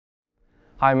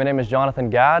Hi, my name is Jonathan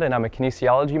Gad and I'm a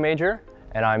kinesiology major,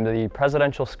 and I'm the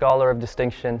Presidential Scholar of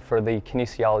Distinction for the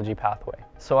kinesiology pathway.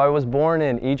 So I was born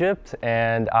in Egypt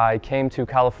and I came to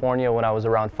California when I was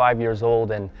around 5 years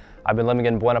old, and I've been living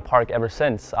in Buena Park ever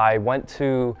since. I went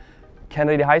to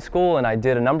Kennedy High School and I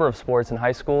did a number of sports in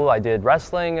high school. I did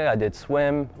wrestling, I did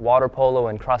swim, water polo,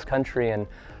 and cross country, and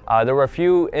there were a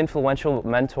few influential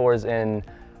mentors in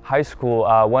high school,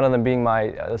 one of them being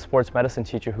my sports medicine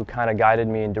teacher, who kind of guided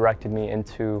me and directed me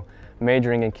into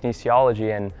majoring in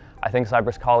kinesiology. And I think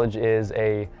Cypress College is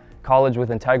a college with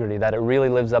integrity, that it really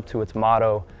lives up to its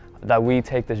motto, that we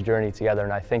take this journey together.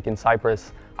 And I think in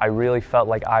Cypress, I really felt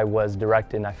like I was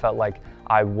directed, and I felt like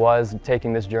I was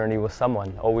taking this journey with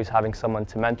someone, always having someone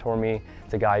to mentor me,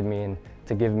 to guide me, and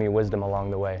to give me wisdom along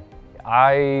the way.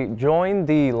 I joined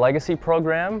the Legacy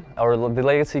program, or the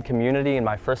Legacy community, in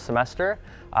my first semester,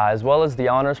 as well as the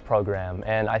honors program.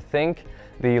 And I think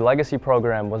the Legacy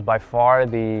program was by far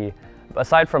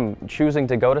aside from choosing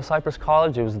to go to Cypress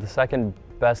College, it was the second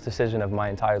best decision of my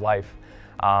entire life.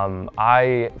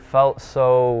 I felt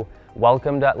so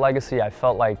welcomed at Legacy. I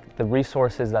felt like the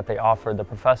resources that they offered, the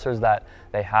professors that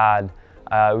they had,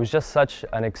 it was just such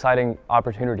an exciting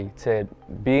opportunity to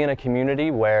be in a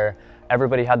community where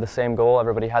everybody had the same goal,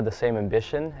 everybody had the same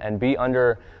ambition, and be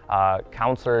under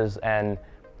counselors and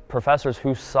professors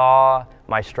who saw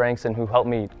my strengths and who helped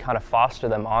me kind of foster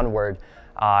them onward.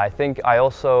 I think I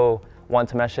also want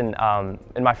to mention,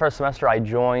 in my first semester I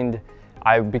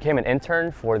became an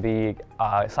intern for the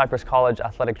Cypress College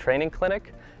Athletic Training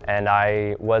Clinic, and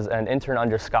I was an intern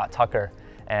under Scott Tucker.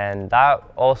 And that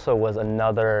also was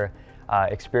another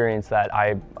experience that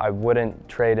I wouldn't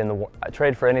trade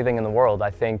for anything in the world.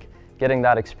 I think getting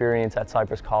that experience at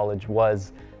Cypress College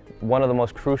was one of the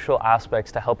most crucial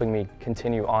aspects to helping me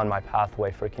continue on my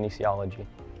pathway for kinesiology.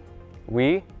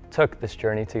 We took this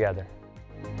journey together.